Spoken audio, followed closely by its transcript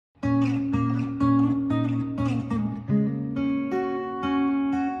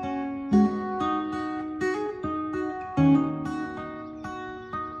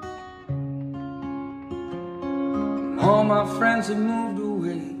All my friends have moved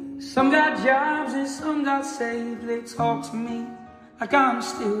away. Some got jobs and some got saved. They talk to me like I'm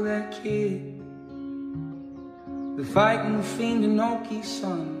still that kid, the fighting fiend in Okie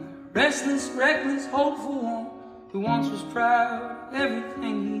son, restless, reckless, hopeful one who once was proud of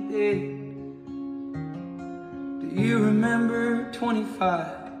everything he did. Do you remember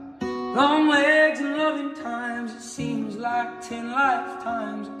 25? Long legs and loving times. It seems like 10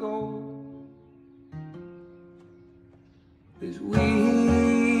 lifetimes ago. There's wheels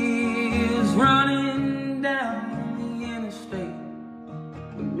running down the interstate,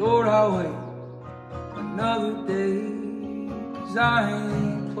 but Lord, I'll wait another day, 'cause I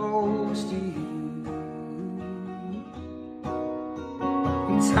ain't close to you.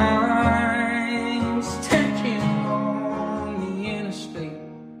 And time's ticking on the interstate.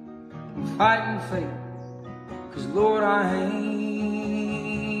 I'm fighting fate, 'cause Lord, I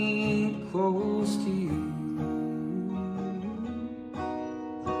ain't close to you.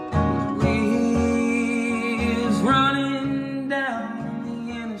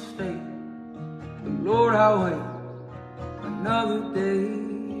 Lord, I'll wait another day,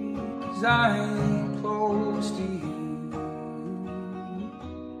 'cause I ain't close to you.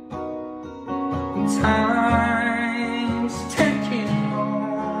 And time's ticking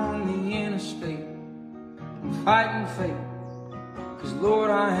on the interstate. I'm fighting fate, 'cause Lord,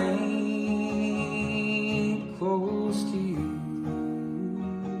 I ain't close to you.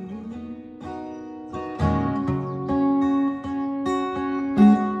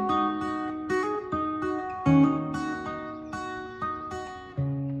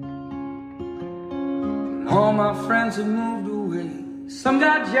 All my friends have moved away. Some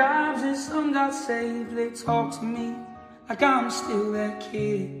got jobs and some got saved. They talk to me like I'm still that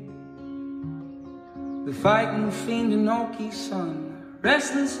kid, the fighting fiend in Okie son,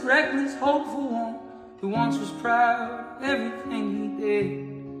 restless, reckless, hopeful one who once was proud of everything he did.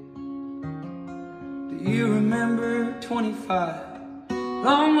 Do you remember 25?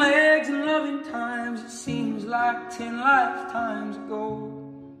 Long legs and loving times. It seems like 10 lifetimes ago.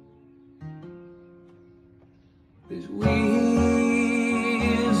 There's wheels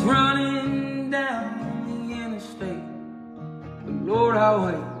running down the interstate, but Lord, I'll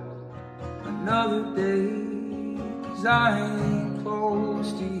wait another day, 'cause I ain't close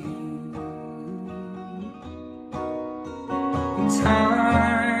to you. And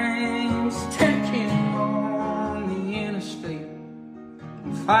time's ticking on the interstate.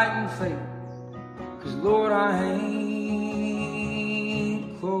 I'm fighting fate, 'cause Lord, I ain't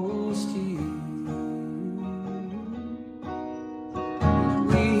close to you.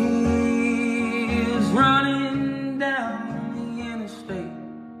 Running down the interstate,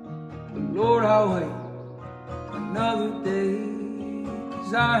 but Lord, I'll wait another day,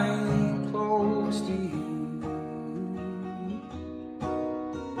 'cause I ain't close to you.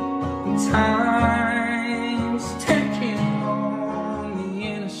 And time